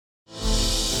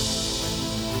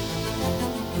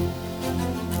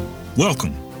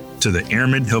Welcome to the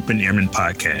Airmen Helping Airmen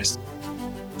podcast.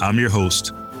 I'm your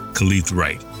host, Khalid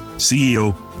Wright,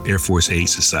 CEO, Air Force Aid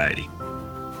Society.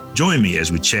 Join me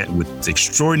as we chat with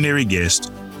extraordinary guests,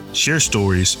 share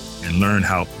stories, and learn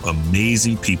how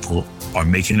amazing people are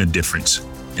making a difference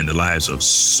in the lives of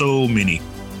so many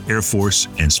Air Force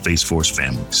and Space Force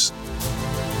families.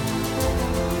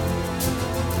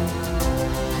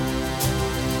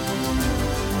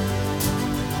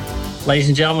 Ladies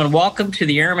and gentlemen, welcome to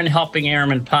the Airmen Helping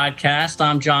Airmen podcast.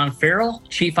 I'm John Farrell,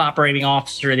 Chief Operating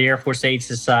Officer of the Air Force Aid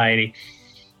Society,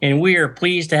 and we are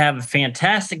pleased to have a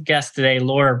fantastic guest today,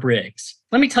 Laura Briggs.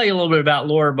 Let me tell you a little bit about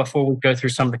Laura before we go through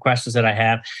some of the questions that I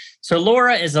have. So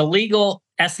Laura is a legal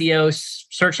SEO,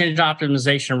 search engine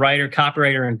optimization writer,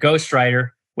 copywriter, and ghostwriter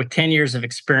with 10 years of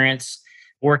experience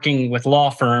working with law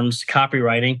firms,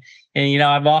 copywriting. And,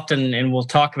 I've often, and we'll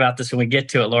talk about this when we get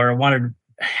to it, Laura, wondered,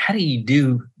 how do you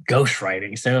do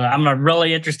ghostwriting? So I'm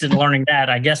really interested in learning that.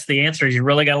 I guess the answer is you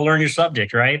really got to learn your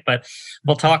subject, right? But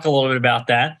we'll talk a little bit about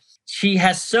that. She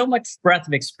has so much breadth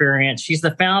of experience. She's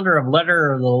the founder of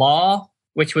Letter of the Law,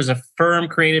 which was a firm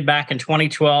created back in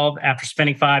 2012 after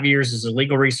spending 5 years as a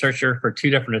legal researcher for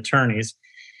two different attorneys.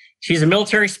 She's a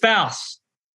military spouse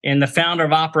and the founder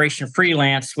of Operation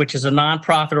Freelance, which is a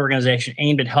nonprofit organization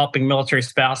aimed at helping military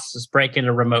spouses break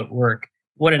into remote work.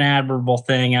 What an admirable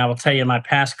thing. I will tell you, in my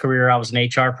past career, I was an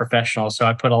HR professional, so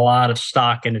I put a lot of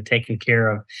stock into taking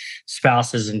care of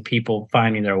spouses and people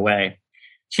finding their way.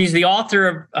 She's the author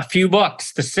of a few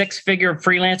books, The Six-Figure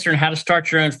Freelancer and How to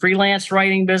Start Your Own Freelance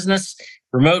Writing Business,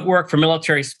 Remote Work for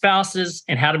Military Spouses,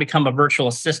 and How to Become a Virtual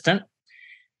Assistant.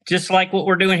 Just like what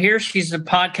we're doing here, she's a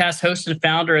podcast host and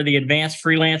founder of the Advanced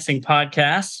Freelancing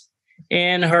Podcast.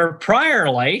 In her prior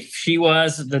life, she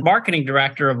was the marketing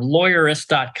director of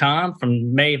Lawyerist.com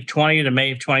from May of 20 to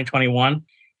May of 2021.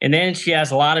 And then she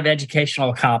has a lot of educational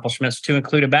accomplishments to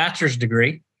include a bachelor's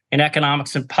degree in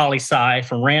economics and poli-sci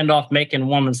from Randolph-Macon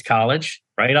Women's College,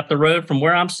 right up the road from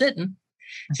where I'm sitting.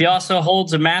 She also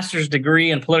holds a master's degree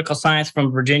in political science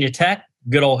from Virginia Tech,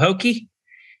 good old Hokie.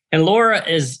 And Laura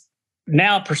is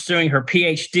now pursuing her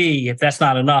PhD, if that's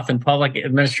not enough, in public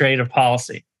administrative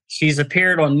policy. She's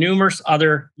appeared on numerous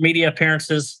other media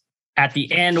appearances. At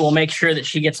the end, we'll make sure that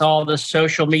she gets all the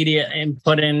social media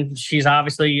input in. She's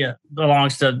obviously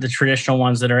belongs to the traditional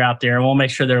ones that are out there, and we'll make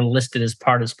sure they're listed as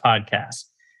part of this podcast.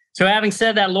 So having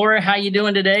said that, Laura, how you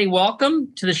doing today?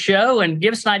 Welcome to the show, and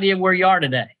give us an idea of where you are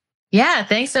today. Yeah,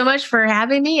 thanks so much for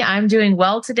having me. I'm doing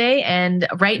well today. And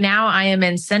right now I am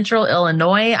in central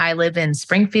Illinois. I live in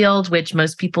Springfield, which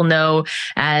most people know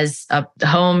as a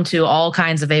home to all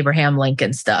kinds of Abraham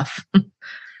Lincoln stuff.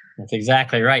 That's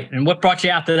exactly right. And what brought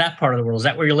you out to that part of the world? Is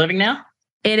that where you're living now?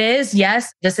 It is,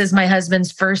 yes. This is my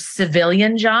husband's first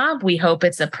civilian job. We hope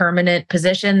it's a permanent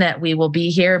position that we will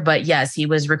be here. But yes, he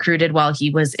was recruited while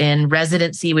he was in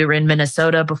residency. We were in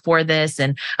Minnesota before this,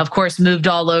 and of course, moved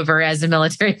all over as a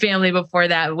military family before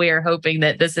that. We are hoping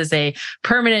that this is a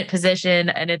permanent position.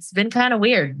 And it's been kind of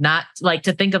weird not like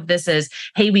to think of this as,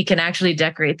 hey, we can actually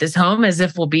decorate this home as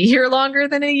if we'll be here longer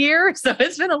than a year. So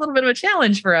it's been a little bit of a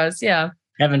challenge for us. Yeah.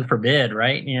 Heaven forbid,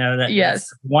 right? Yes.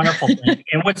 That's a wonderful thing.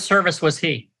 And what service was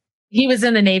he? He was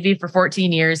in the Navy for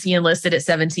 14 years. He enlisted at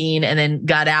 17 and then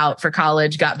got out for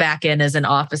college, got back in as an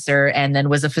officer, and then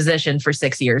was a physician for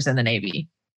 6 years in the Navy.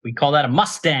 We call that a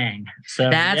Mustang. So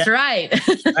that's right.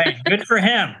 Right. Good for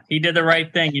him. He did the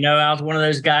right thing. I was one of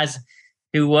those guys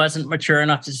who wasn't mature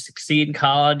enough to succeed in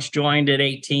college, joined at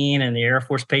 18, and the Air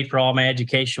Force paid for all my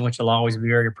education, which I'll always be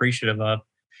very appreciative of.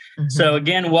 Mm-hmm. So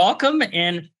again, welcome.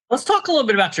 And let's talk a little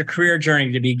bit about your career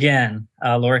journey to begin,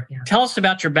 Laura. Yeah. Tell us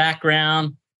about your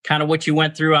background, kind of what you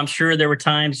went through. I'm sure there were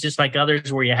times just like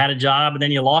others where you had a job and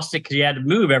then you lost it because you had to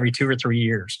move every 2 or 3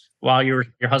 years while your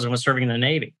husband was serving in the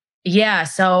Navy. Yeah.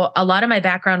 So a lot of my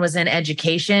background was in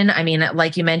education. I mean,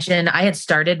 like you mentioned, I had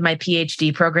started my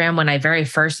PhD program when I very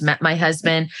first met my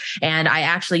husband. And I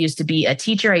actually used to be a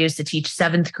teacher. I used to teach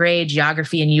 7th grade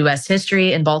geography and U.S.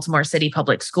 history in Baltimore City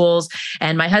Public Schools.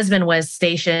 And my husband was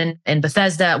stationed in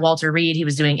Bethesda at Walter Reed. He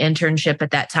was doing internship at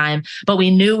that time, but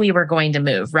we knew we were going to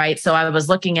move, right? So I was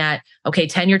looking at, okay,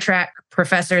 tenure track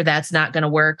professor, that's not going to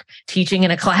work. Teaching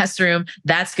in a classroom,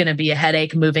 that's going to be a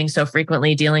headache, moving so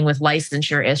frequently, dealing with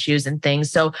licensure issues and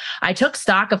things. So I took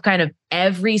stock of kind of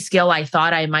every skill I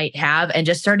thought I might have and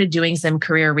just started doing some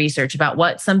career research about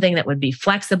what's something that would be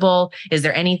flexible. Is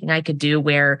there anything I could do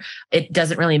where it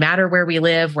doesn't really matter where we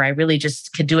live, where I really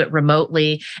just could do it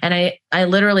remotely? And I I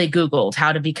literally Googled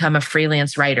how to become a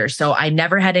freelance writer. So I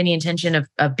never had any intention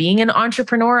of being an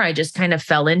entrepreneur. I just kind of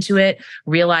fell into it,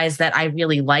 realized that I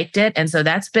really liked it. And so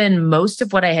that's been most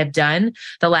of what I have done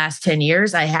the last 10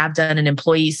 years. I have done an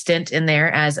employee stint in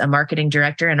there as a marketing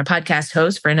director and a podcast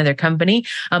host for another company.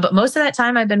 But most of that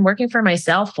time I've been working for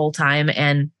myself full time,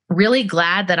 and really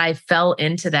glad that I fell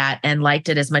into that and liked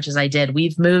it as much as I did.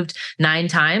 We've moved 9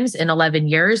 times in 11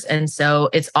 years. And so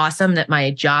it's awesome that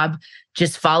my job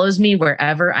just follows me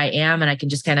wherever I am. And I can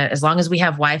just kind of, as long as we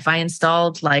have Wi-Fi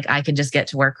installed, like I can just get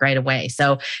to work right away.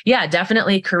 So yeah,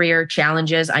 definitely career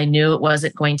challenges. I knew it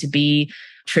wasn't going to be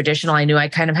traditional. I knew I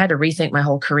kind of had to rethink my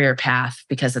whole career path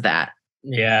because of that.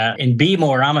 Yeah. And be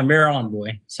more, I'm a Maryland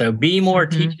boy. So be more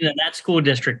teaching in that school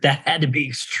district, that had to be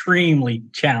extremely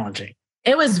challenging.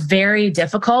 It was very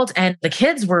difficult, and the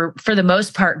kids were, for the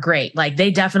most part, great. Like they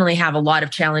definitely have a lot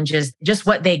of challenges, just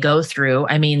what they go through.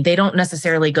 I mean, they don't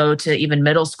necessarily go to even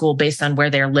middle school based on where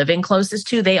they're living closest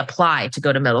to. They apply to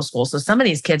go to middle school. So some of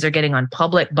these kids are getting on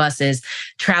public buses,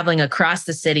 traveling across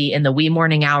the city in the wee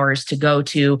morning hours to go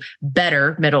to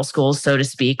better middle schools, so to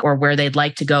speak, or where they'd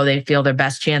like to go. They feel their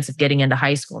best chance of getting into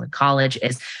high school and college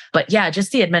is. But yeah,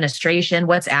 just the administration,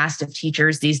 what's asked of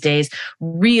teachers these days,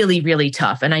 really, really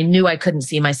tough. And I knew I couldn't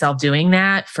see myself doing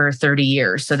that for 30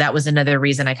 years. So that was another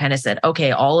reason I kind of said,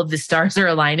 okay, all of the stars are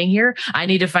aligning here. I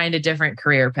need to find a different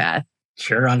career path.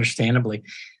 Sure, understandably.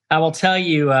 I will tell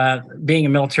you, being a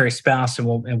military spouse, and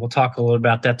we'll talk a little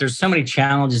about that, there's so many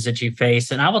challenges that you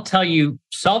face. And I will tell you,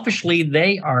 selfishly,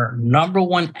 they are number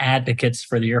one advocates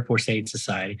for the Air Force Aid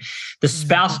Society. The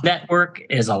spouse network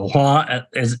is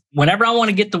whenever I want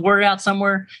to get the word out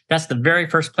somewhere, that's the very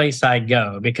first place I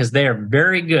go, because they are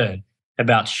very good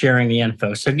about sharing the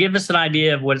info. So give us an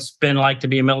idea of what it's been like to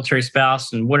be a military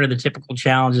spouse, and what are the typical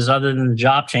challenges other than the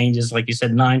job changes, like you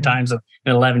said, 9 times in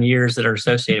 11 years that are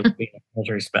associated with being a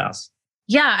military spouse.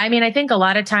 Yeah, I mean, I think a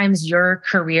lot of times your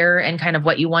career and kind of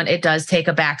what you want, it does take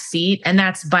a back seat. And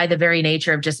that's by the very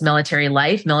nature of just military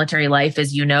life. Military life,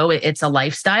 as you know, it's a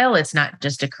lifestyle. It's not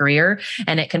just a career.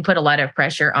 And it can put a lot of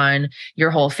pressure on your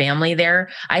whole family there.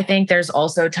 I think there's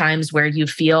also times where you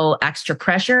feel extra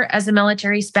pressure as a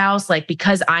military spouse. Like,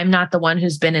 because I'm not the one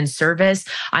who's been in service,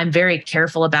 I'm very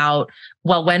careful about,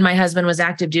 well, when my husband was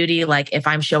active duty, like if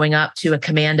I'm showing up to a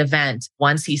command event,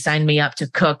 once he signed me up to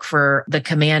cook for the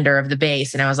commander of the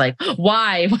base. And I was like,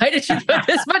 why? Why did you put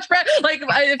this much pressure? Like,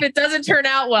 if it doesn't turn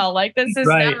out well, like this is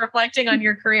not reflecting on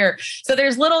your career. So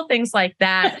there's little things like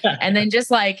that. And then just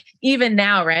like, even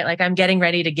now, right? Like I'm getting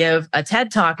ready to give a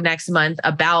TED Talk next month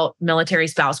about military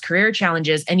spouse career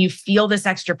challenges. And you feel this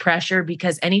extra pressure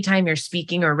because anytime you're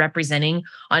speaking or representing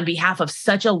on behalf of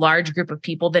such a large group of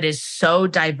people that is so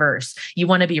diverse, you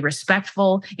want to be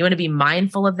respectful. You want to be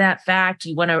mindful of that fact.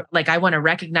 You want to, like, I want to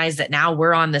recognize that now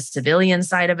we're on the civilian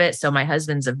side of it. So my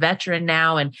husband's a veteran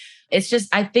now. And it's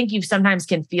just, I think you sometimes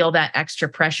can feel that extra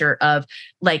pressure of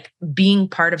like being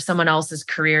part of someone else's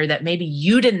career that maybe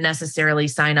you didn't necessarily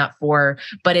sign up for,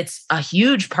 but it's a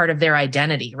huge part of their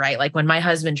identity, right? Like when my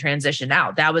husband transitioned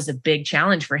out, that was a big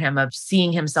challenge for him of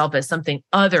seeing himself as something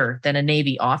other than a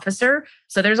Navy officer.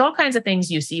 So there's all kinds of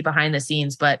things you see behind the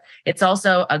scenes, but it's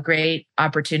also a great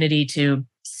opportunity to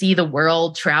see the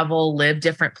world, travel, live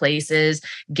different places,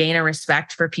 gain a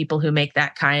respect for people who make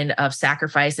that kind of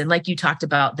sacrifice. And like you talked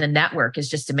about, the network is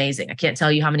just amazing. I can't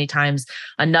tell you how many times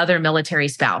another military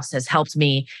spouse has helped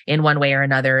me in one way or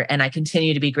another. And I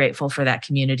continue to be grateful for that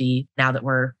community now that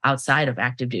we're outside of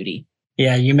active duty.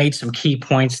 Yeah, you made some key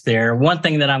points there. One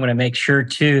thing that I'm going to make sure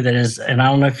too, that is, and I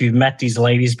don't know if you've met these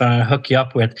ladies, but I'm going to hook you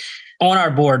up with, on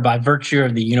our board, by virtue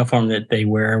of the uniform that they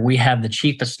wear, we have the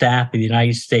Chief of Staff of the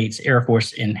United States Air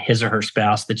Force and his or her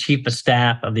spouse, the Chief of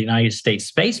Staff of the United States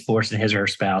Space Force and his or her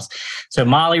spouse. So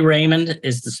Molly Raymond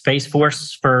is the Space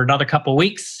Force for another couple of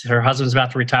weeks. Her husband's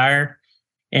about to retire.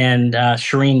 And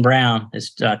Shireen Brown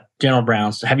is General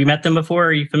Brown. So have you met them before?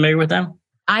 Are you familiar with them?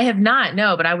 I have not,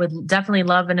 no, but I would definitely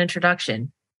love an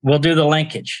introduction. We'll do the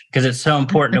linkage because it's so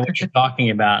important to what you're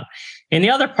talking about. And the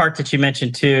other part that you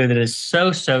mentioned too, that is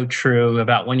so, so true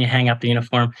about when you hang up the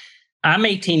uniform. I'm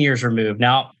 18 years removed.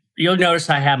 Now, you'll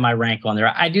notice I have my rank on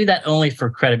there. I do that only for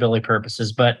credibility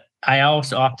purposes, but I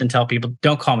also often tell people,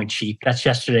 don't call me chief. That's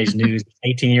yesterday's news,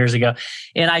 18 years ago.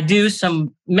 And I do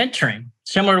some mentoring,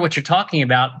 similar to what you're talking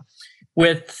about,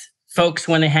 with folks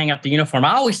when they hang up the uniform.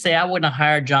 I always say I wouldn't have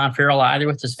hired John Farrell either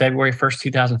with his February 1st,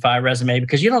 2005 resume,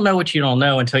 because you don't know what you don't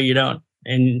know until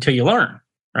you learn,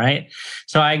 right?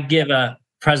 So I give a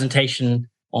presentation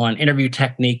on interview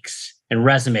techniques and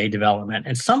resume development.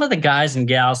 And some of the guys and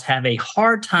gals have a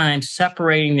hard time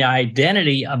separating the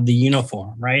identity of the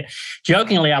uniform, right?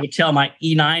 Jokingly, I would tell my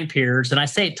E9 peers, and I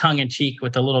say it tongue in cheek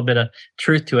with a little bit of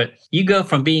truth to it, you go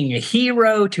from being a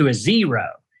hero to a zero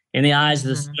in the eyes of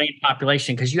the civilian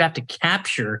population because you have to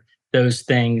capture those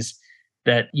things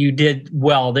that you did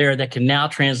well there that can now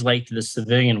translate to the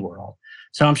civilian world.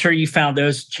 So I'm sure you found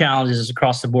those challenges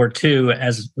across the board too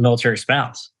as a military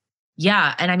spouse.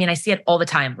 Yeah. And I mean, I see it all the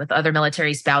time with other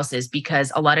military spouses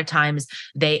because a lot of times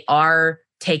they are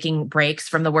taking breaks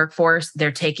from the workforce.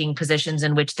 They're taking positions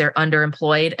in which they're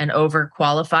underemployed and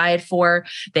overqualified for.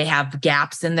 They have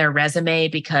gaps in their resume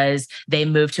because they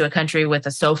moved to a country with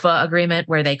a SOFA agreement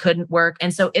where they couldn't work.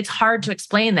 And so it's hard to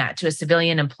explain that to a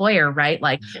civilian employer, right?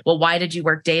 Like, well, why did you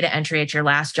work data entry at your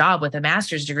last job with a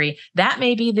master's degree? That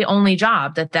may be the only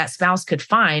job that that spouse could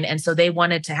find. And so they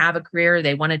wanted to have a career.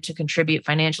 They wanted to contribute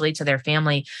financially to their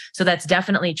family. So that's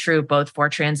definitely true both for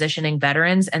transitioning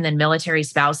veterans and then military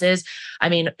spouses.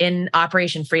 I mean, in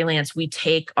Operation Freelance, we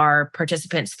take our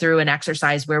participants through an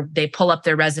exercise where they pull up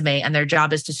their resume and their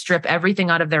job is to strip everything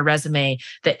out of their resume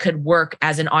that could work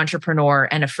as an entrepreneur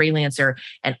and a freelancer.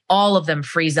 And all of them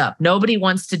freeze up. Nobody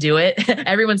wants to do it.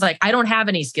 Everyone's like, I don't have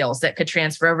any skills that could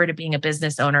transfer over to being a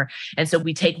business owner. And so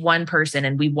we take one person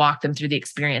and we walk them through the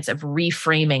experience of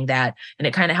reframing that. And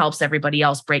it kind of helps everybody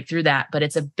else break through that. But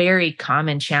it's a very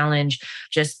common challenge,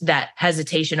 just that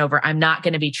hesitation over, I'm not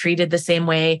going to be treated the same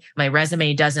way. My resume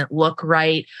doesn't look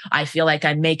right. I feel like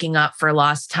I'm making up for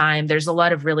lost time. There's a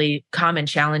lot of really common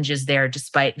challenges there,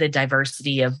 despite the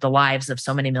diversity of the lives of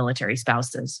so many military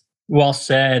spouses. Well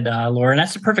said, Laura. And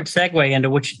that's a perfect segue into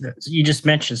what you just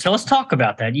mentioned. So let's talk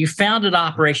about that. You founded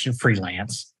Operation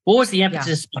Freelance. What was the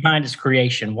emphasis behind its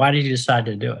creation? Why did you decide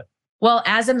to do it? Well,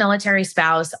 as a military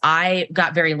spouse, I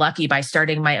got very lucky by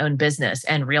starting my own business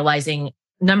and realizing,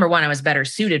 number one, I was better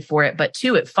suited for it, but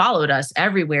two, it followed us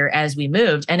everywhere as we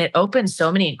moved. And it opened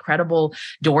so many incredible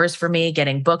doors for me,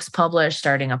 getting books published,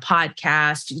 starting a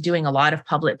podcast, doing a lot of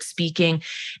public speaking.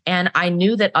 And I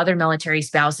knew that other military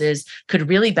spouses could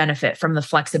really benefit from the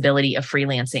flexibility of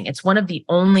freelancing. It's one of the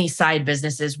only side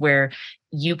businesses where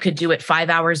you could do it 5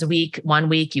 hours a week, 1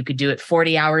 week. You could do it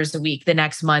 40 hours a week the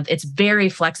next month. It's very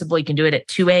flexible. You can do it at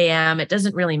 2 a.m. It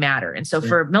doesn't really matter. And so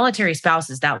for military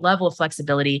spouses, that level of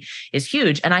flexibility is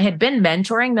huge. And I had been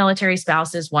mentoring military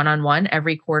spouses one-on-one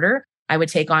every quarter. I would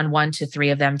take on 1 to 3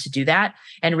 of them to do that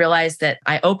and realized that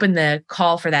I opened the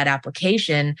call for that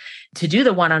application to do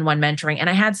the one-on-one mentoring. And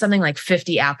I had something like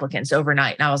 50 applicants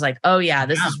overnight. And I was like, oh yeah,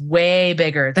 this is way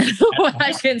bigger than what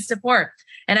I can support.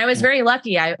 And I was very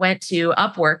lucky. I went to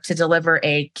Upwork to deliver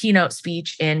a keynote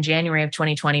speech in January of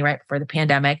 2020, right before the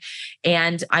pandemic.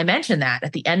 And I mentioned that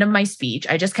at the end of my speech.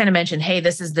 I just kind of mentioned, hey,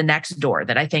 this is the next door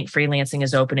that I think freelancing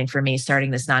is opening for me,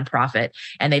 starting this nonprofit.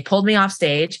 And they pulled me off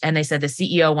stage and they said, the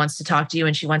CEO wants to talk to you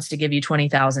and she wants to give you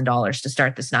 $20,000 to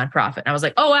start this nonprofit. And I was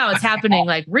like, oh, wow, it's happening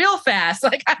like real fast.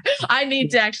 Like I need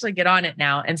to actually get on it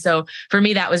now. And so for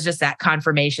me, that was just that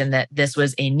confirmation that this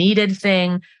was a needed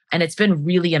thing. And it's been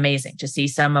really amazing to see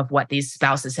some of what these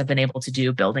spouses have been able to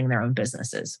do building their own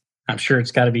businesses. I'm sure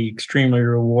it's got to be extremely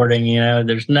rewarding. You know,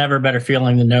 there's never a better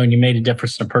feeling than knowing you made a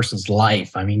difference in a person's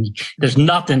life. I mean, there's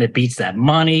nothing that beats that.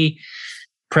 Money,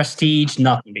 prestige,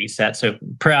 nothing beats that. So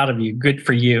proud of you. Good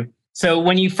for you. So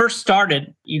when you first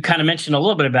started, you kind of mentioned a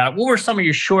little bit about it. What were some of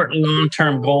your short and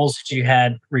long-term goals that you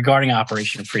had regarding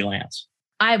Operation Freelance?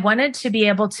 I wanted to be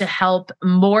able to help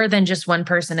more than just one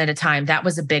person at a time. That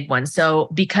was a big one. So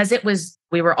because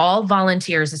we were all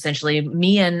volunteers, essentially,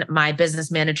 me and my business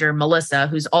manager, Melissa,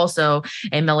 who's also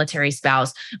a military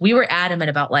spouse, we were adamant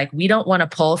about like, we don't want to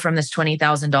pull from this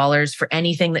 $20,000 for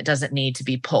anything that doesn't need to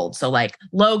be pulled. So like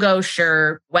logo,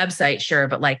 sure, website, sure,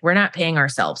 but like we're not paying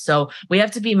ourselves. So we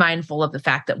have to be mindful of the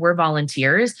fact that we're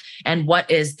volunteers and what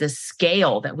is the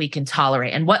scale that we can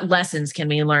tolerate and what lessons can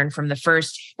we learn from the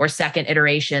first or second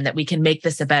iteration that we can make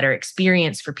this a better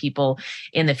experience for people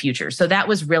in the future. So that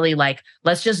was really like,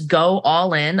 let's just go all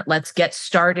in. Let's get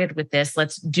started with this.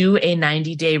 Let's do a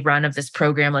 90-day run of this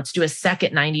program. Let's do a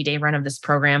second 90-day run of this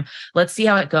program. Let's see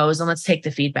how it goes. And let's take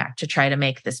the feedback to try to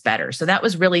make this better. So that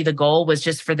was really the goal, was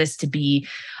just for this to be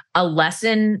a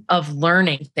lesson of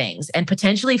learning things and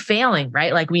potentially failing,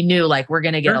 right? Like we knew like we're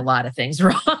going to get a lot of things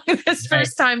wrong this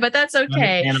first time, but that's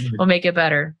okay. We'll make it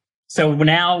better. So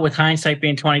now with hindsight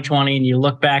being 2020 and you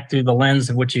look back through the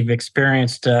lens of what you've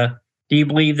experienced, do you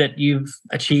believe that you've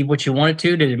achieved what you wanted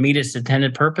to? Did it meet its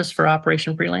intended purpose for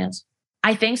Operation Freelance?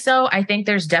 I think so. I think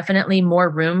there's definitely more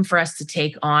room for us to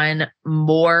take on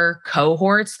more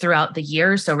cohorts throughout the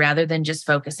year. So rather than just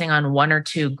focusing on one or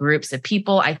two groups of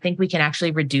people, I think we can actually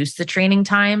reduce the training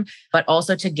time, but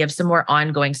also to give some more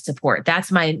ongoing support.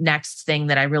 That's my next thing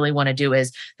that I really want to do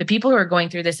is the people who are going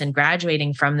through this and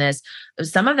graduating from this,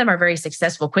 some of them are very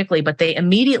successful quickly, but they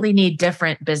immediately need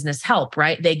different business help,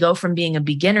 right? They go from being a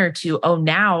beginner to, oh,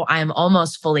 now I'm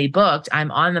almost fully booked.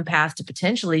 I'm on the path to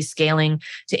potentially scaling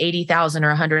to $80,000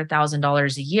 or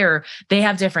 $100,000 a year. They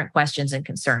have different questions and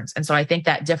concerns. And so I think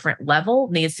that different level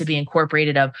needs to be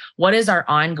incorporated of what is our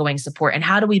ongoing support and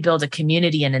how do we build a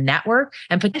community and a network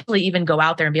and potentially even go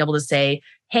out there and be able to say,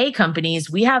 hey,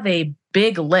 companies, we have a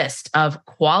big list of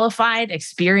qualified,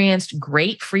 experienced,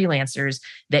 great freelancers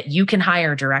that you can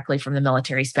hire directly from the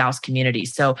military spouse community.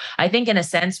 So I think in a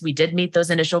sense, we did meet those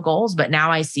initial goals, but now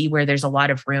I see where there's a lot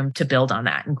of room to build on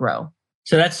that and grow.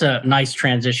 So that's a nice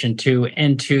transition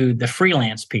into the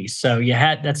freelance piece. So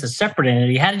that's a separate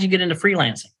entity. How did you get into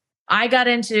freelancing? I got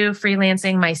into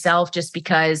freelancing myself just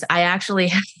because I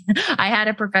had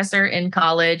a professor in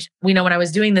college. When I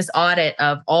was doing this audit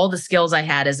of all the skills I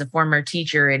had as a former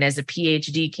teacher and as a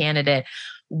PhD candidate,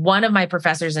 one of my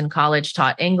professors in college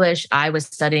taught English. I was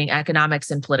studying economics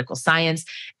and political science,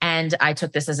 and I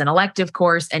took this as an elective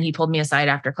course. And he pulled me aside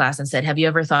after class and said, have you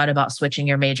ever thought about switching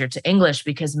your major to English?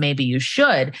 Because maybe you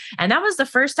should. And that was the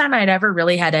first time I'd ever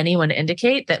really had anyone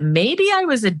indicate that maybe I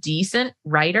was a decent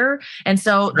writer. And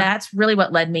so that's really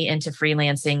what led me into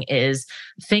freelancing, is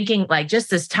thinking like just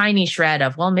this tiny shred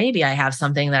of, well, maybe I have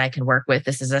something that I can work with.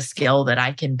 This is a skill that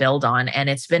I can build on. And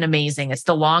it's been amazing. It's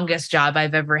the longest job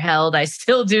I've ever held. I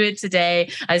still do it today.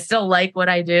 I still like what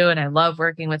I do and I love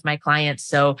working with my clients.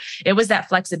 So it was that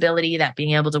flexibility, that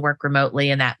being able to work remotely,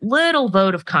 and that little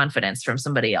vote of confidence from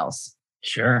somebody else.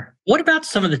 Sure. What about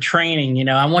some of the training?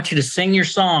 I want you to sing your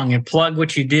song and plug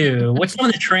what you do. What's some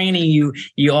of the training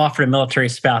you offer to military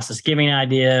spouses? Give me an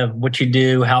idea of what you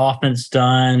do, how often it's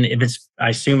done. I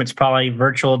assume it's probably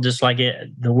virtual, just like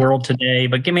the world today,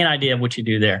 but give me an idea of what you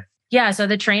do there. Yeah, so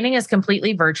the training is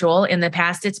completely virtual. In the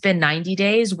past, it's been 90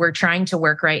 days. We're trying to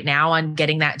work right now on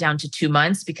getting that down to 2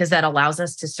 months because that allows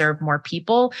us to serve more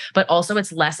people, but also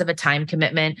it's less of a time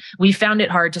commitment. We found it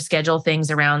hard to schedule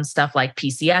things around stuff like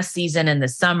PCS season in the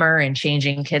summer and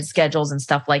changing kids' schedules and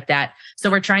stuff like that. So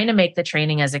we're trying to make the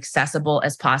training as accessible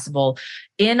as possible.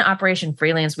 In Operation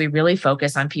Freelance, we really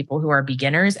focus on people who are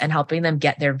beginners and helping them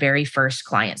get their very first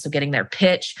client. So getting their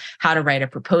pitch, how to write a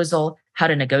proposal, how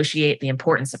to negotiate, the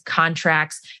importance of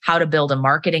contracts, how to build a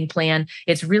marketing plan.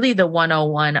 It's really the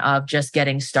 101 of just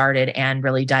getting started and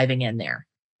really diving in there.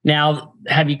 Now,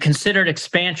 have you considered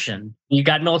expansion? You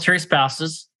got military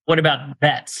spouses. What about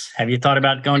vets? Have you thought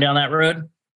about going down that road?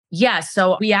 Yeah,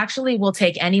 so we actually will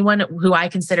take anyone who I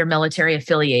consider military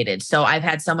affiliated. So I've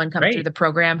had someone come through the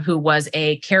program who was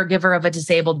a caregiver of a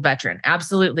disabled veteran.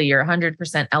 Absolutely, you're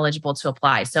 100% eligible to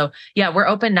apply. So yeah, we're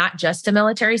open not just to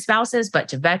military spouses, but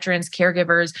to veterans,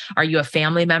 caregivers. Are you a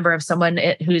family member of someone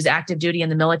who's active duty in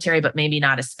the military, but maybe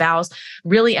not a spouse?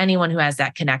 Really, anyone who has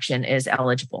that connection is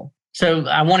eligible. So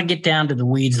I want to get down to the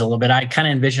weeds a little bit. I kind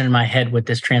of envision in my head what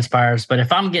this transpires, but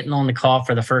if I'm getting on the call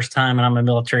for the first time and I'm a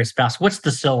military spouse, what's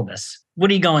the syllabus?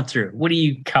 What are you going through? What are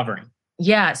you covering?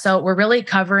 Yeah, so we're really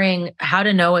covering how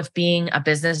to know if being a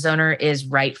business owner is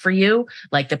right for you,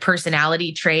 like the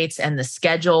personality traits and the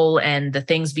schedule and the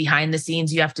things behind the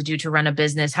scenes you have to do to run a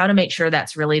business, how to make sure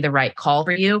that's really the right call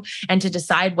for you and to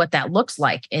decide what that looks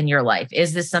like in your life.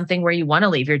 Is this something where you want to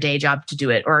leave your day job to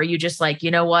do it? Or are you just like, you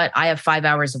know what, I have 5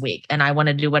 hours a week and I want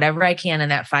to do whatever I can in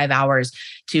that 5 hours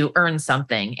to earn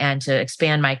something and to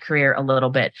expand my career a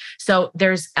little bit. So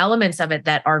there's elements of it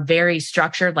that are very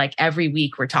structured, like every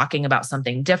week we're talking about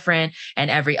something different.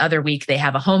 And every other week they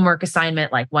have a homework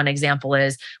assignment. Like one example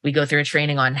is we go through a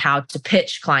training on how to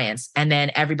pitch clients, and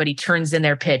then everybody turns in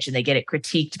their pitch and they get it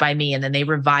critiqued by me, and then they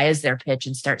revise their pitch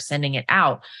and start sending it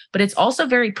out. But it's also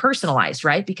very personalized,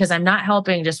 right? Because I'm not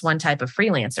helping just one type of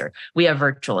freelancer. We have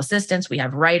virtual assistants, we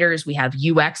have writers, we have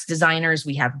UX designers,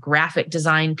 we have graphic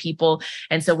design people.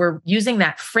 And so we're using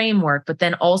that framework, but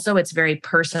then also it's very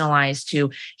personalized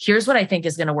to here's what I think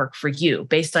is going to work for you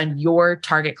based on your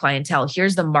target clientele.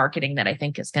 Here's the marketing that I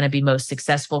think is going to be most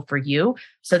successful for you.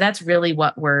 So that's really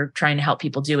what we're trying to help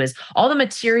people do, is all the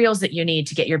materials that you need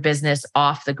to get your business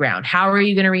off the ground. How are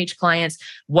you going to reach clients?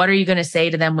 What are you going to say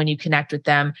to them when you connect with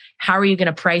them? How are you going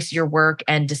to price your work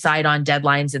and decide on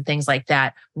deadlines and things like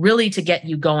that, really to get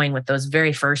you going with those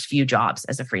very first few jobs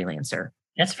as a freelancer.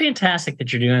 That's fantastic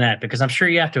that you're doing that, because I'm sure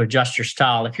you have to adjust your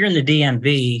style. If you're in the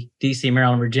DMV, DC,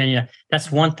 Maryland, Virginia,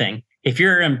 that's one thing. If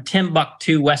you're in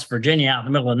Timbuktu, West Virginia, out in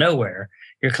the middle of nowhere,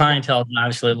 Your clientele is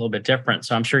obviously a little bit different.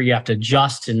 So I'm sure you have to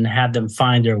adjust and have them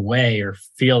find their way or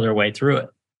feel their way through it.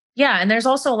 Yeah. And there's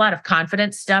also a lot of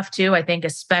confidence stuff too. I think,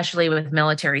 especially with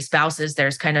military spouses,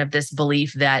 there's kind of this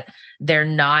belief that they're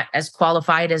not as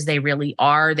qualified as they really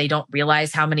are. They don't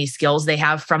realize how many skills they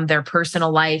have from their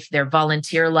personal life, their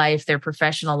volunteer life, their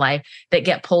professional life that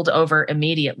get pulled over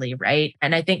immediately, right?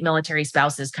 And I think military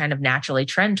spouses kind of naturally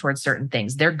trend towards certain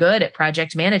things. They're good at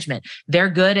project management. They're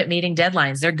good at meeting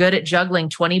deadlines. They're good at juggling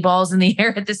 20 balls in the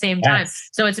air at the same time.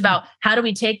 So it's about how do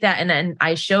we take that and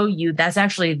I show you that's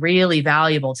actually really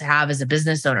valuable to have as a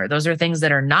business owner. Those are things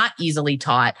that are not easily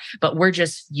taught, but we're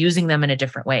just using them in a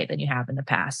different way than you have in the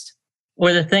past.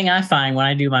 Well, the thing I find when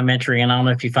I do my mentoring, and I don't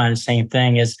know if you find the same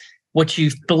thing, is what you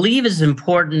believe is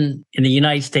important in the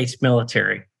United States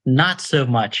military, not so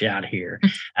much out here.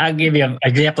 I'll give you an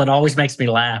example that always makes me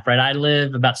laugh, right? I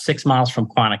live about 6 miles from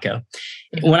Quantico.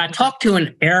 When I talk to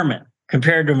an airman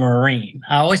compared to a Marine,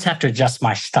 I always have to adjust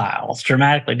my style. It's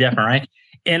dramatically different, right?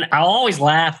 And I'll always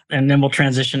laugh, and then we'll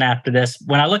transition after this.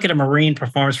 When I look at a Marine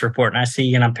performance report and I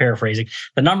see, and I'm paraphrasing,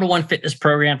 the #1 fitness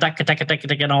program,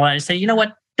 and all that, I say, you know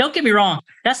what? Don't get me wrong.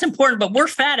 That's important, but we're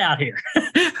fat out here.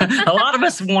 A lot of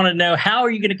us want to know, how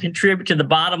are you going to contribute to the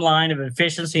bottom line of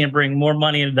efficiency and bring more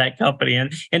money into that company?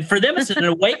 And for them, it's an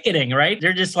awakening, right?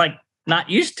 They're just like not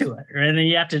used to it. And then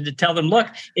you have to tell them, look,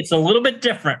 it's a little bit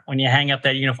different when you hang up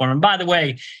that uniform. And by the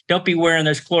way, don't be wearing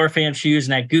those Chloroform shoes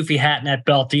and that goofy hat and that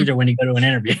belt either when you go to an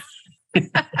interview.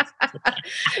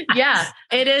 Yeah,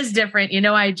 it is different. You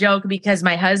know, I joke because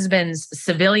my husband's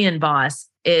civilian boss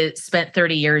spent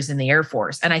 30 years in the Air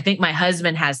Force. And I think my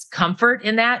husband has comfort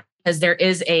in that, because there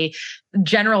is a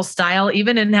general style,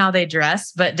 even in how they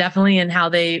dress, but definitely in how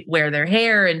they wear their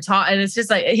hair and talk. And it's just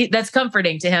like, that's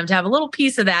comforting to him to have a little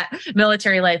piece of that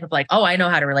military life of like, oh, I know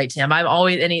how to relate to him. I'm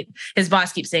always, and his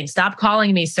boss keeps saying, stop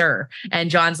calling me sir. And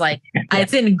John's like,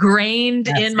 it's ingrained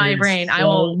in my brain. I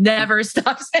will never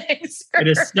stop saying sir. It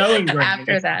is so ingrained.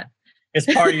 After that. It's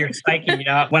part of your psyche.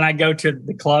 When I go to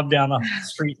the club down the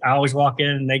street, I always walk in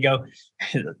and they go,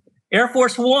 Air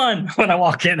Force One. When I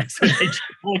walk in, that's what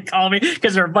they call me,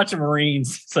 because they're a bunch of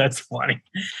Marines. So that's funny.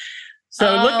 So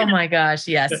my gosh,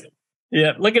 yes.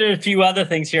 Yeah, looking at a few other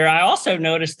things here. I also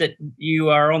noticed that you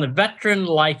are on the Veteran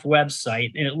Life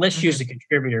website and it lists you as a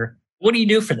contributor. What do you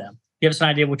do for them? Give us an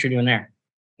idea of what you're doing there.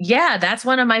 Yeah, that's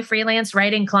one of my freelance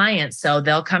writing clients. So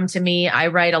they'll come to me. I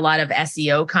write a lot of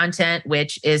SEO content,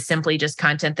 which is simply just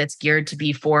content that's geared to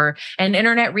be for an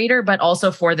internet reader, but also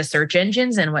for the search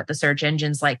engines and what the search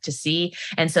engines like to see.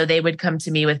 And so they would come to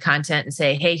me with content and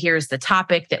say, hey, here's the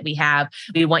topic that we have.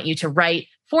 We want you to write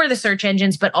for the search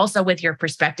engines, but also with your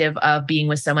perspective of being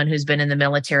with someone who's been in the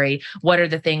military. What are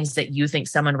the things that you think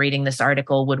someone reading this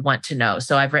article would want to know?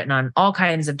 So I've written on all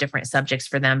kinds of different subjects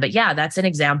for them. But yeah, that's an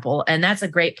example. And that's a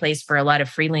great place for a lot of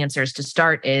freelancers to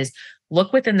start, is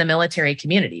look within the military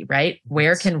community, right?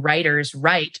 Where can writers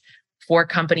write for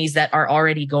companies that are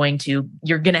already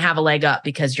you're going to have a leg up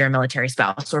because you're a military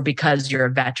spouse or because you're a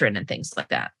veteran and things like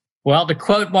that. Well, to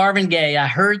quote Marvin Gaye, I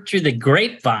heard through the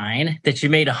grapevine that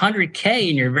you made $100K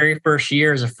in your very first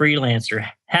year as a freelancer.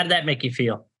 How did that make you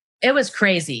feel? It was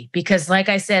crazy because, like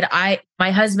I said, my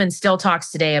husband still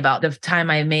talks today about the time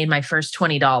I made my first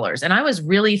 $20. And I was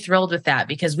really thrilled with that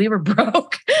because we were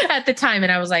broke at the time.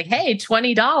 And I was like, hey,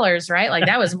 $20, right? Like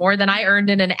that was more than I earned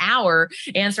in an hour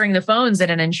answering the phones at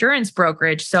an insurance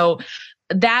brokerage. So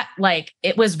that, like,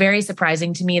 it was very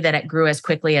surprising to me that it grew as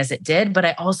quickly as it did, but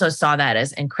I also saw that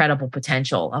as incredible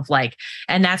potential of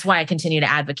and that's why I continue to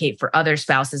advocate for other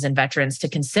spouses and veterans to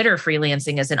consider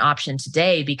freelancing as an option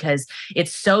today, because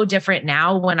it's so different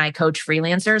now. When I coach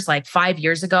freelancers, like 5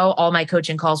 years ago, all my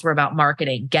coaching calls were about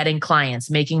marketing, getting clients,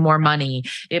 making more money,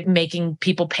 making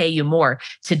people pay you more.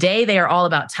 Today, they are all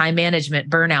about time management,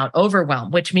 burnout,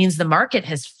 overwhelm, which means the market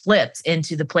has flipped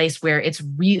into the place where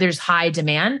there's high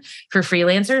demand for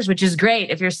freelancers, which is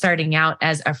great if you're starting out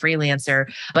as a freelancer.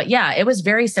 But yeah, it was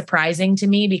very surprising to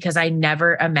me because I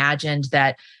never imagined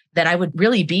that I would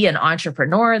really be an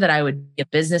entrepreneur, that I would be a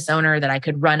business owner, that I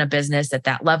could run a business at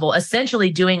that level, essentially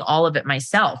doing all of it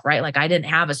myself, right? Like I didn't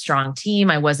have a strong team.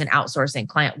 I wasn't outsourcing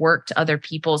client work to other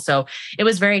people. So it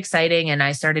was very exciting. And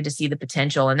I started to see the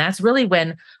potential. And that's really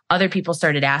when other people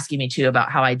started asking me too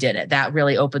about how I did it. That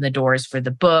really opened the doors for the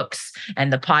books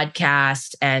and the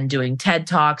podcast and doing TED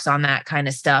Talks on that kind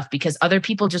of stuff, because other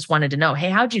people just wanted to know,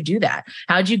 hey, how'd you do that?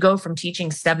 How'd you go from teaching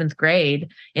 7th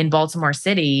grade in Baltimore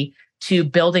City to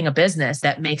building a business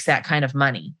that makes that kind of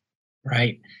money?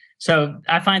 Right. So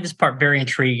I find this part very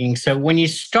intriguing. So when you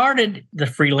started the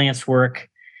freelance work,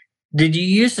 did you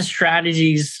use the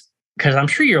strategies, because I'm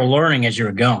sure you're learning as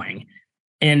you're going,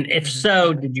 And if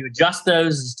so, did you adjust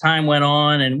those as time went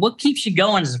on? And what keeps you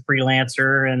going as a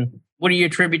freelancer? And what do you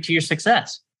attribute to your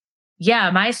success?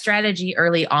 Yeah, my strategy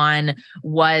early on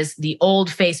was the old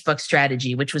Facebook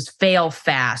strategy, which was fail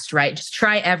fast, right? Just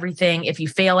try everything. If you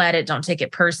fail at it, don't take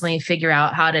it personally, figure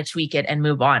out how to tweak it and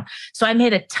move on. So I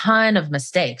made a ton of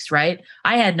mistakes, right?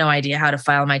 I had no idea how to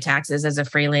file my taxes as a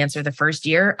freelancer the first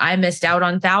year. I missed out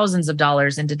on thousands of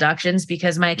dollars in deductions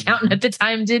because my accountant at the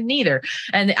time didn't either.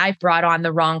 And I brought on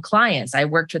the wrong clients. I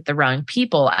worked with the wrong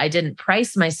people. I didn't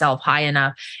price myself high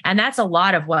enough. And that's a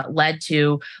lot of what led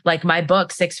to like my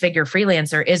book, Six Figure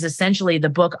Freelancer, is essentially the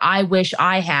book I wish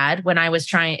I had when I was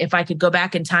trying, if I could go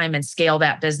back in time and scale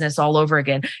that business all over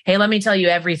again. Hey, let me tell you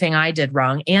everything I did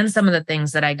wrong and some of the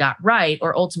things that I got right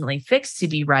or ultimately fixed to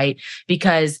be right,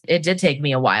 because it did take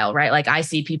me a while, right? Like I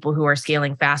see people who are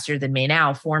scaling faster than me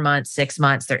now, 4 months, 6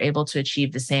 months, they're able to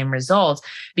achieve the same results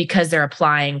because they're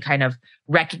applying kind of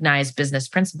recognized business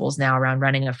principles now around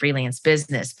running a freelance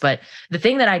business. But the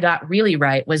thing that I got really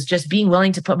right was just being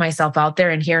willing to put myself out there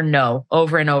and hear no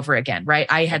over and over again, right?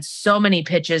 I had so many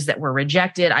pitches that were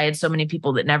rejected. I had so many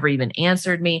people that never even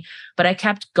answered me, but I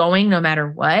kept going no matter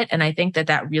what. And I think that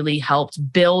that really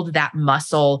helped build that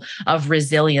muscle of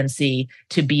resiliency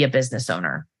to be a business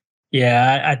owner.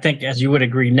 Yeah, I think as you would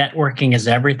agree, networking is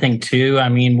everything too. I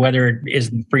mean, whether it is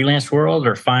in the freelance world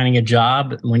or finding a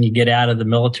job when you get out of the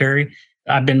military,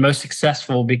 I've been most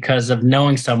successful because of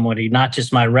knowing somebody, not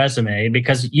just my resume,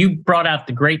 because you brought out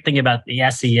the great thing about the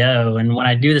SEO. And when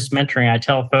I do this mentoring, I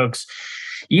tell folks,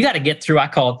 you got to get through, I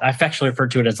affectionately refer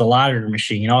to it as a lottery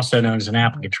machine, also known as an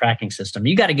applicant tracking system.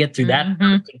 You got to get through that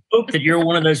and hope that you're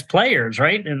one of those players,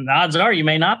 right? And the odds are you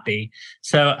may not be.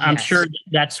 So I'm sure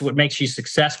that's what makes you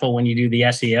successful when you do the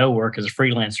SEO work as a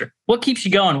freelancer. What keeps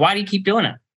you going? Why do you keep doing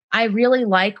it? I really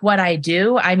like what I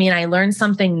do. I mean, I learn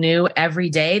something new every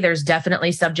day. There's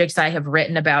definitely subjects I have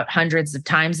written about hundreds of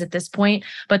times at this point,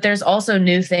 but there's also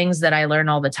new things that I learn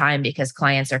all the time because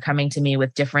clients are coming to me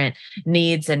with different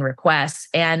needs and requests.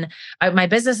 And my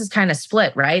business is kind of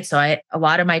split, right? So a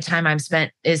lot of my time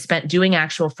is spent doing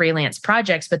actual freelance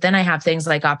projects, but then I have things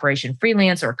like Operation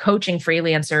Freelance or coaching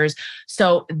freelancers.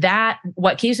 So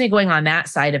what keeps me going on that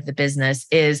side of the business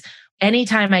is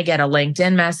anytime I get a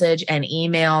LinkedIn message, an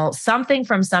email, something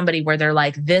from somebody where they're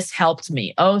like, this helped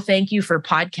me. Oh, thank you for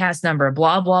podcast number,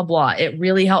 blah, blah, blah. It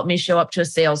really helped me show up to a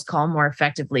sales call more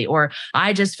effectively. Or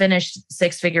I just finished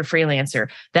Six Figure Freelancer.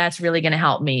 That's really going to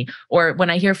help me. Or when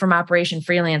I hear from Operation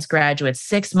Freelance graduates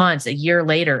 6 months, a year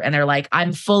later, and they're like,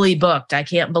 I'm fully booked. I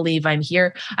can't believe I'm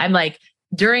here. I'm like,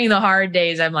 during the hard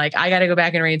days, I'm like, I got to go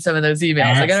back and read some of those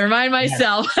emails. Yes. I got to remind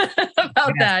myself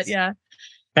about that. Yeah.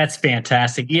 That's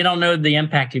fantastic. You don't know the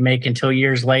impact you make until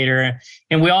years later.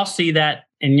 And we all see that.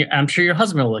 And I'm sure your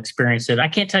husband will experience it. I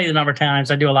can't tell you the number of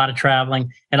times I do a lot of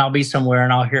traveling and I'll be somewhere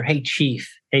and I'll hear, hey,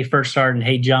 Chief, hey, First Sergeant,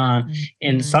 hey, John. Mm-hmm.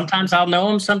 And sometimes I'll know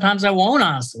them. Sometimes I won't,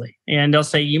 honestly. And they'll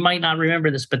say, you might not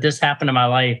remember this, but this happened in my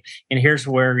life. And here's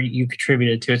where you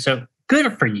contributed to it. So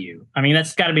good for you. I mean,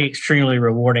 that's got to be extremely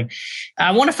rewarding.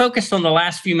 I want to focus on the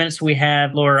last few minutes we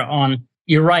have, Laura, on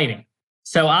your writing.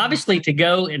 So obviously to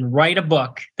go and write a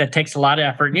book, that takes a lot of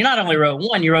effort. You not only wrote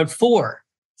one, you wrote 4.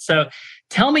 So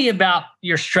tell me about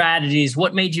your strategies.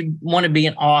 What made you want to be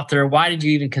an author? Why did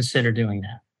you even consider doing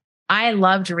that? I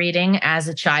loved reading as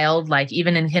a child, like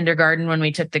even in kindergarten when we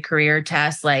took the career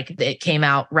test, like it came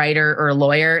out writer or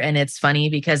lawyer. And it's funny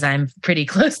because I'm pretty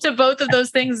close to both of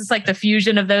those things. It's like the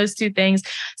fusion of those two things.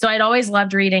 So I'd always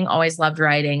loved reading, always loved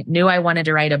writing, knew I wanted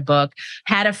to write a book,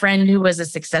 had a friend who was a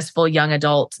successful young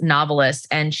adult novelist.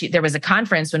 And there was a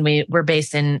conference when we were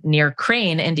based near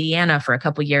Crane, Indiana for a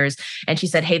couple of years. And she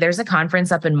said, hey, there's a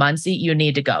conference up in Muncie. You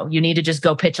need to go. You need to just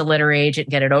go pitch a literary agent,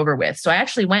 get it over with. So I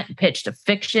actually went and pitched a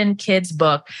fiction kids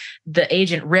book. The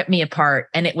agent ripped me apart.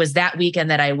 And it was that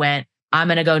weekend that I went, I'm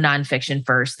going to go nonfiction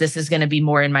first. This is going to be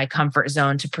more in my comfort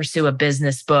zone to pursue a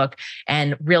business book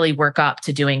and really work up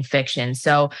to doing fiction.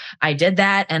 So I did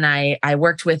that. And I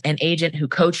worked with an agent who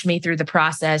coached me through the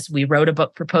process. We wrote a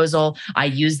book proposal. I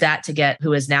used that to get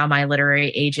who is now my literary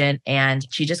agent. And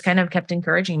she just kind of kept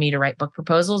encouraging me to write book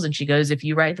proposals. And she goes, if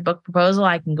you write the book proposal,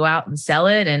 I can go out and sell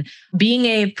it. And being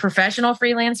a professional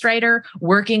freelance writer,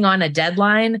 working on a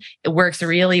deadline, it works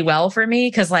really well for me.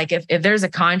 Because like if there's a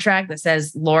contract that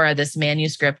says, Laura, this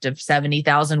manuscript of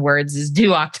 70,000 words is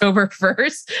due October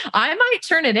 1st, I might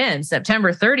turn it in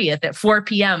September 30th at 4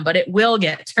 p.m., but it will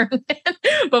get turned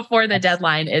in before the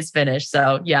deadline is finished.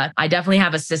 So yeah, I definitely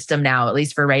have a system now, at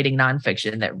least for writing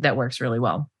nonfiction, that works really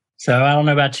well. So I don't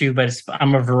know about you, but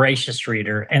I'm a voracious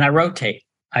reader and I rotate.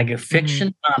 I go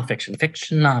fiction, nonfiction,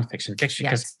 fiction, nonfiction, fiction,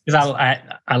 because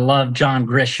I love John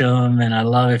Grisham and I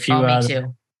love a few others. Me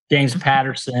too. James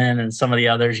Patterson and some of the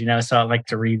others, so I like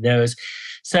to read those.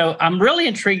 So I'm really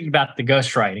intrigued about the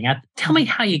ghostwriting. Tell me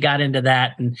how you got into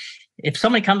that. And if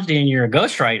somebody comes to you and you're a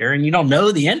ghostwriter and you don't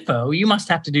know the info, you must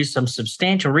have to do some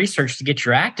substantial research to get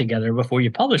your act together before you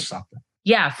publish something.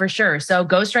 Yeah, for sure. So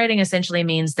ghostwriting essentially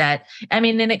means that, and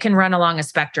it can run along a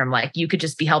spectrum. Like you could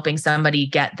just be helping somebody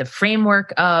get the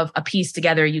framework of a piece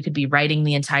together. You could be writing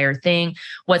the entire thing.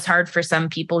 What's hard for some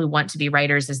people who want to be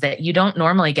writers is that you don't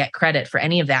normally get credit for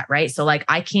any of that, right? So like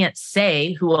I can't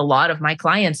say who a lot of my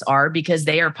clients are because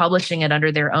they are publishing it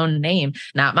under their own name,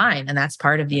 not mine. And that's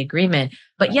part of the agreement.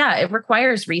 But yeah, it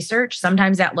requires research.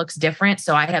 Sometimes that looks different.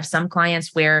 So I have some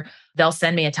clients where they'll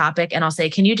send me a topic and I'll say,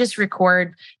 can you just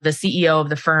record the CEO of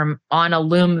the firm on a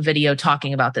Loom video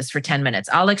talking about this for 10 minutes?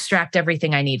 I'll extract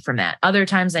everything I need from that. Other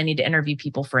times I need to interview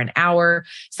people for an hour.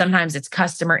 Sometimes it's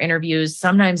customer interviews.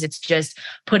 Sometimes it's just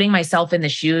putting myself in the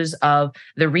shoes of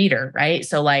the reader, right?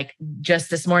 So like just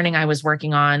this morning, I was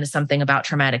working on something about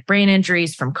traumatic brain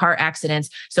injuries from car accidents.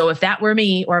 So if that were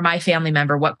me or my family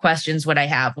member, what questions would I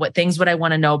have? What things would I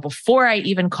want to know before I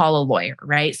even call a lawyer,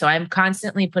 right? So I'm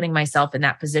constantly putting myself in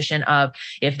that position of,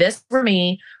 if this were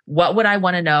me, what would I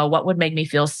want to know? What would make me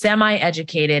feel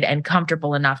semi-educated and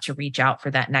comfortable enough to reach out for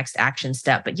that next action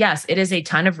step? But yes, it is a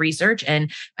ton of research.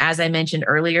 And as I mentioned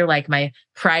earlier, like my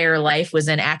prior life was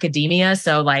in academia.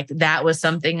 So like that was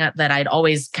something that I'd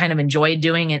always kind of enjoyed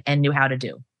doing and knew how to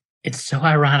do. It's so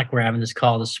ironic we're having this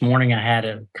call this morning. I had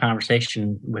a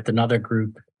conversation with another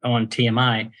group on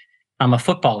TMI. I'm a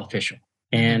football official.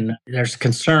 And there's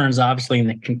concerns, obviously, in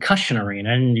the concussion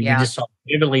arena. And you just saw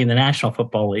vividly in the National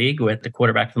Football League with the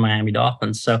quarterback of the Miami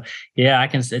Dolphins. So, yeah,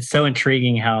 it's so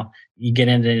intriguing how you get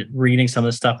into reading some of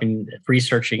the stuff and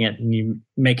researching it and you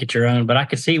make it your own. But I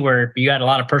could see where you had a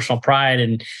lot of personal pride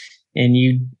and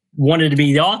you wanted to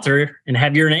be the author and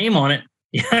have your name on it.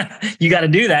 You got to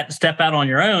do that to step out on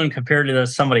your own compared to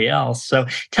somebody else. So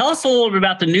tell us a little bit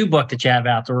about the new book that you have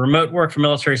out, The Remote Work for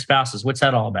Military Spouses. What's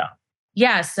that all about?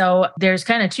 Yeah, so there's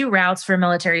kind of two routes for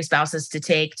military spouses to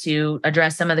take to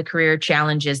address some of the career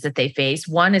challenges that they face.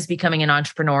 One is becoming an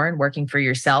entrepreneur and working for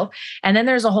yourself. And then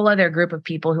there's a whole other group of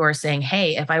people who are saying,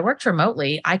 hey, if I worked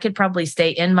remotely, I could probably stay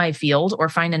in my field or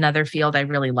find another field I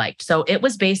really liked. So it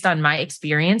was based on my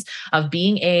experience of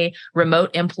being a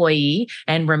remote employee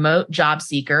and remote job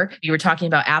seeker. You were talking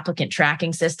about applicant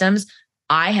tracking systems.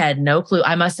 I had no clue.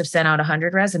 I must have sent out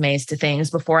 100 resumes to things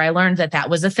before I learned that that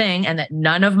was a thing and that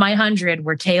none of my 100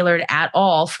 were tailored at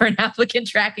all for an applicant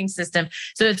tracking system.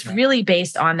 So it's really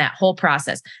based on that whole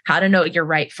process, how to know you're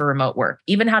right for remote work,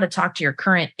 even how to talk to your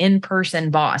current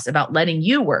in-person boss about letting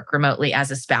you work remotely as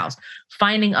a spouse,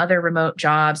 finding other remote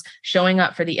jobs, showing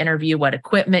up for the interview, what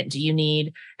equipment do you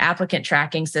need, applicant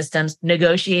tracking systems,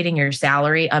 negotiating your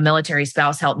salary. A military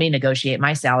spouse helped me negotiate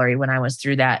my salary when I was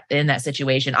in that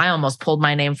situation. I almost pulled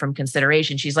my name from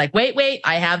consideration. She's like, wait,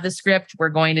 I have the script. We're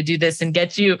going to do this and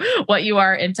get you what you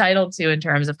are entitled to in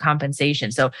terms of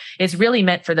compensation. So it's really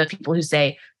meant for the people who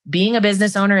say, being a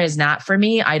business owner is not for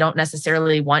me. I don't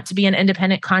necessarily want to be an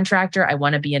independent contractor. I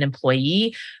want to be an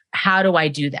employee. How do I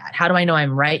do that? How do I know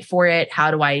I'm right for it? How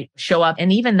do I show up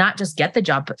and even not just get the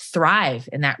job, but thrive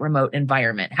in that remote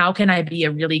environment? How can I be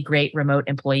a really great remote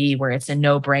employee where it's a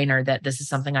no-brainer that this is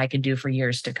something I can do for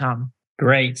years to come?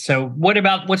 Great. So what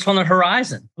about what's on the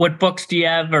horizon? What books do you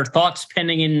have or thoughts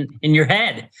pending in your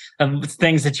head of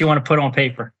things that you want to put on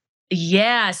paper?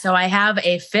 Yeah. So I have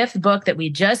a 5th book that we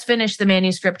just finished the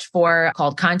manuscript for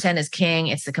called Content is King.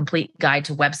 It's the complete guide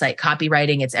to website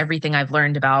copywriting. It's everything I've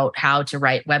learned about how to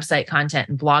write website content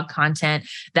and blog content.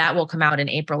 That will come out in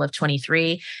April of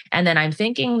 23. And then I'm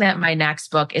thinking that my next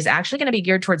book is actually going to be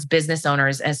geared towards business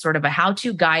owners as sort of a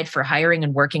how-to guide for hiring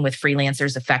and working with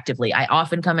freelancers effectively. I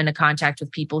often come into contact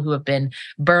with people who have been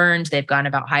burned. They've gone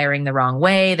about hiring the wrong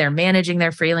way. They're managing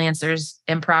their freelancers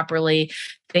improperly.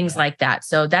 Things like that.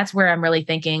 So that's where I'm really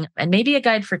thinking, and maybe a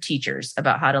guide for teachers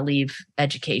about how to leave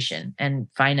education and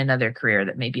find another career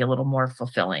that may be a little more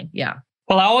fulfilling. Yeah.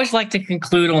 Well, I always like to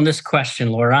conclude on this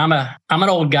question, Laura. I'm an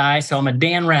old guy, so I'm a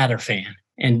Dan Rather fan.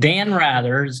 And Dan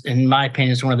Rather, in my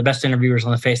opinion, is one of the best interviewers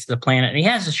on the face of the planet. And he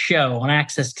has a show on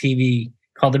Access TV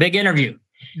called The Big Interview.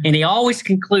 And he always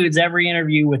concludes every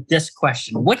interview with this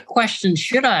question. What question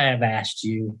should I have asked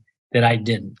you that I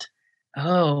didn't?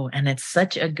 Oh, and it's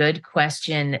such a good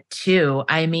question too.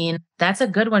 I mean, that's a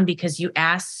good one because you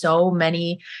asked so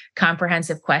many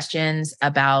comprehensive questions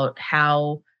about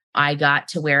how I got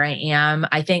to where I am.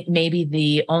 I think maybe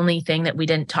the only thing that we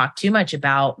didn't talk too much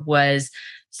about was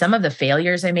some of the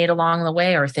failures I made along the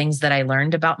way are things that I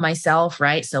learned about myself,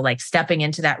 right? So like stepping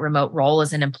into that remote role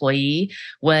as an employee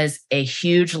was a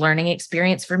huge learning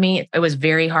experience for me. It was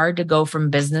very hard to go from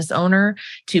business owner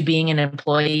to being an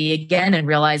employee again and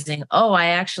realizing, oh, I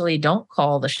actually don't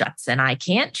call the shots and I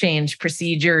can't change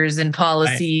procedures and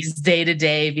policies day to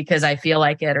day because I feel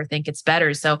like it or think it's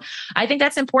better. So I think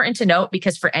that's important to note,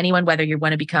 because for anyone, whether you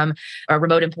want to become a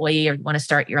remote employee or you want to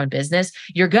start your own business,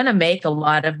 you're going to make a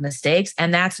lot of mistakes,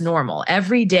 and that's normal.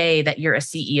 Every day that you're a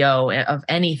CEO of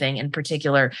anything in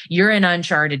particular, you're in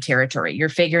uncharted territory. You're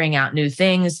figuring out new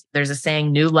things. There's a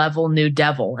saying, new level, new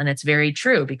devil. And it's very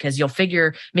true, because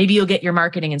maybe you'll get your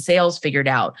marketing and sales figured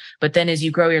out. But then as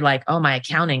you grow, you're like, oh, my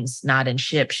accounting's not in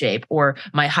ship shape, or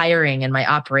my hiring and my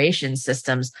operations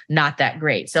systems, not that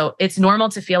great. So it's normal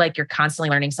to feel like you're constantly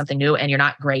learning something new and you're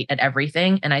not great at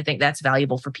everything. And I think that's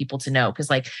valuable for people to know, because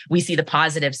like we see the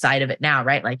positive side of it now,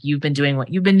 right? Like you've been doing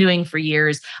what you've been doing for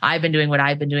years. I've been doing what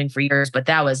I've been doing for years, but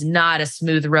that was not a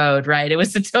smooth road, right? It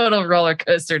was a total roller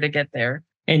coaster to get there.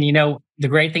 And the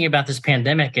great thing about this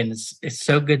pandemic, and it's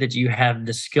so good that you have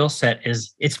the skill set,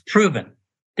 is it's proven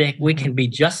that we can be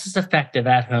just as effective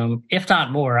at home, if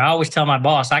not more. I always tell my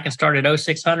boss, I can start at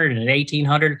 0600 and at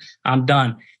 1800, I'm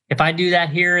done. If I do that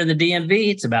here in the DMV,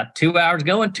 it's about 2 hours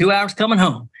going, 2 hours coming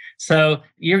home. So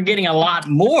you're getting a lot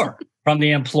more from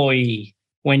the employee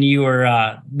when you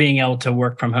are being able to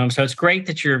work from home. So it's great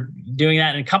that you're doing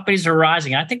that, and companies are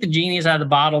rising. I think the genie is out of the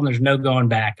bottle and there's no going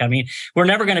back. I mean, we're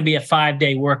never going to be a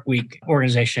 5-day work week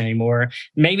organization anymore.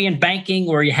 Maybe in banking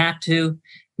where you have to,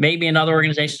 maybe in other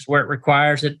organizations where it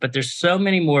requires it, but there's so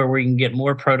many more where you can get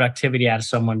more productivity out of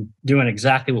someone doing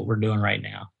exactly what we're doing right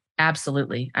now.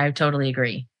 Absolutely. I totally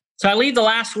agree. So I leave the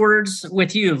last words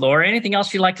with you, Laura. Anything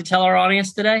else you'd like to tell our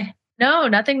audience today? No,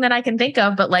 nothing that I can think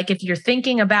of. But like if you're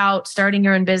thinking about starting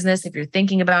your own business, if you're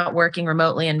thinking about working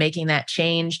remotely and making that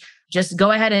change, just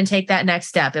go ahead and take that next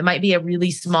step. It might be a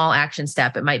really small action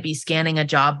step. It might be scanning a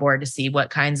job board to see what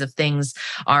kinds of things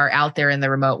are out there in the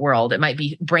remote world. It might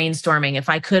be brainstorming. If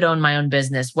I could own my own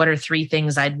business, what are 3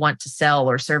 things I'd want to sell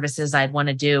or services I'd want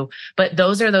to do? But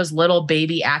those are those little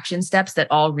baby action steps that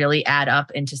all really add up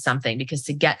into something, because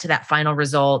to get to that final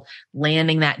result,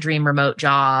 landing that dream remote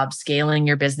job, scaling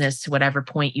your business to whatever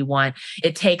point you want,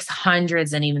 it takes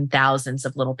hundreds and even thousands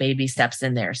of little baby steps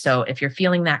in there. So if you're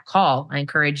feeling that call, I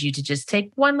encourage you to just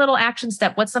take one little action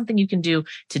step. What's something you can do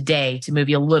today to move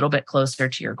you a little bit closer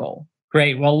to your goal?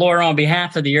 Great. Well, Laura, on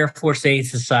behalf of the Air Force Aid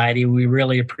Society, we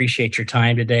really appreciate your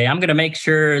time today. I'm going to make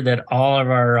sure that all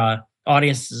of our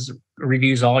audiences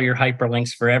reviews all your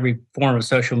hyperlinks for every form of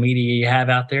social media you have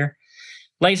out there.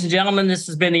 Ladies and gentlemen, this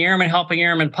has been the Airman Helping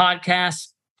Airmen podcast.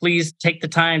 Please take the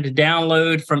time to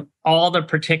download from all the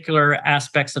particular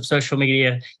aspects of social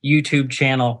media, YouTube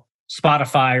channel,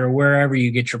 Spotify, or wherever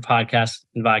you get your podcasts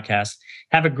and vodcasts.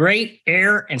 Have a great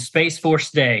Air and Space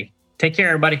Force day. Take care,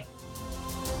 everybody.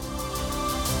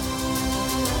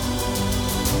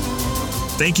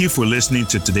 Thank you for listening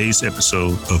to today's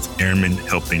episode of Airmen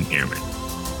Helping Airmen,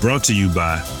 brought to you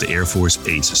by the Air Force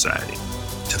Aid Society.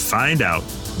 To find out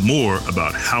more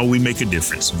about how we make a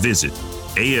difference, visit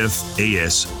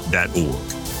afas.org.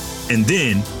 And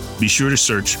then be sure to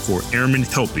search for Airmen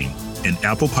Helping in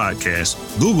Apple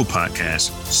Podcasts, Google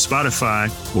Podcasts, Spotify,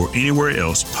 or anywhere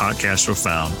else podcasts are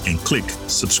found, and click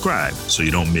subscribe so you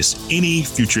don't miss any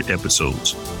future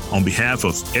episodes. On behalf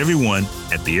of everyone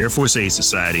at the Air Force Aid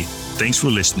Society, thanks for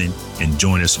listening, and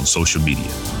join us on social media.